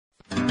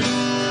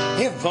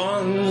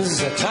Yvonne's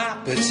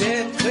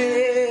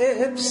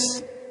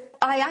TopTipClips.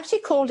 I actually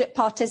called it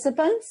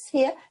participants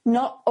here,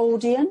 not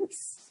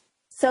audience.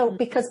 So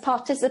because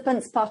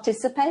participants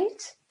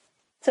participate.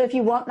 So if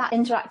you want that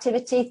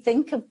interactivity,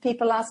 think of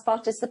people as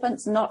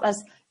participants, not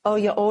as, oh,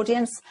 your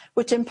audience,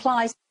 which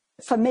implies,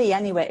 for me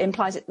anyway,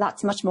 implies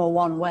that's much more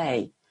one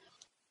way.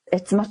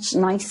 It's much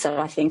nicer,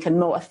 I think, and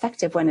more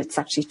effective when it's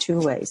actually two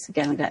ways.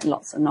 Again, I'm getting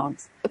lots of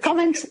nods.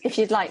 Comment if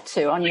you'd like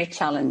to on your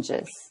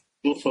challenges.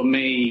 Well, for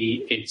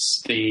me,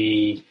 it's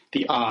the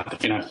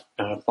art,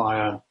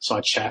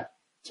 fireside chat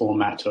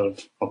format of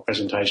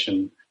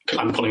presentation.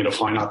 I'm calling it a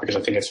fine art because I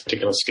think it's a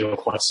particular skill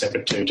quite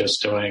separate to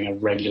just doing a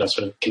regular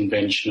sort of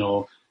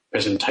conventional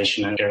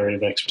presentation area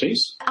of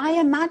expertise. I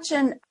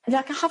imagine,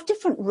 I have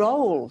different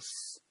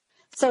roles.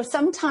 So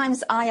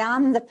sometimes I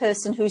am the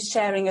person who's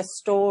sharing a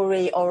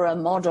story or a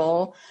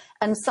model,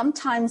 and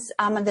sometimes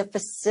I'm the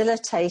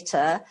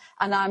facilitator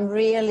and I'm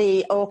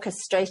really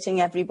orchestrating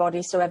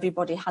everybody so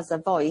everybody has a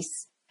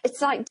voice.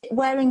 It's like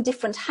wearing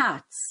different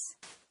hats.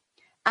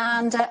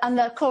 And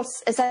of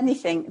course, as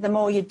anything, the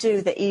more you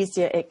do, the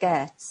easier it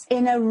gets.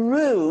 In a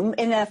room,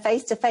 in a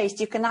face-to-face,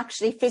 you can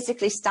actually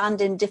physically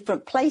stand in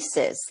different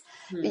places,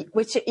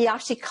 which you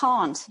actually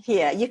can't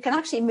here. You can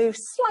actually move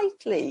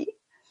slightly.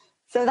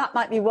 So that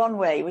might be one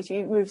way, which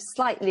you move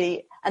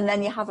slightly and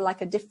then you have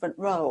like a different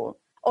role,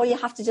 or you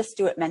have to just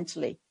do it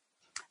mentally.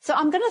 So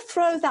I'm going to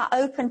throw that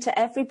open to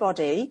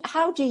everybody.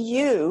 How do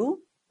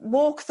you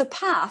walk the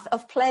path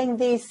of playing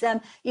these,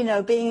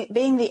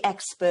 being the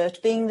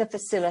expert, being the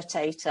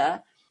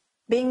facilitator,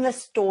 being the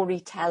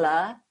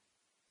storyteller,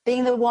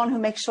 being the one who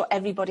makes sure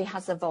everybody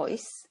has a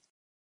voice?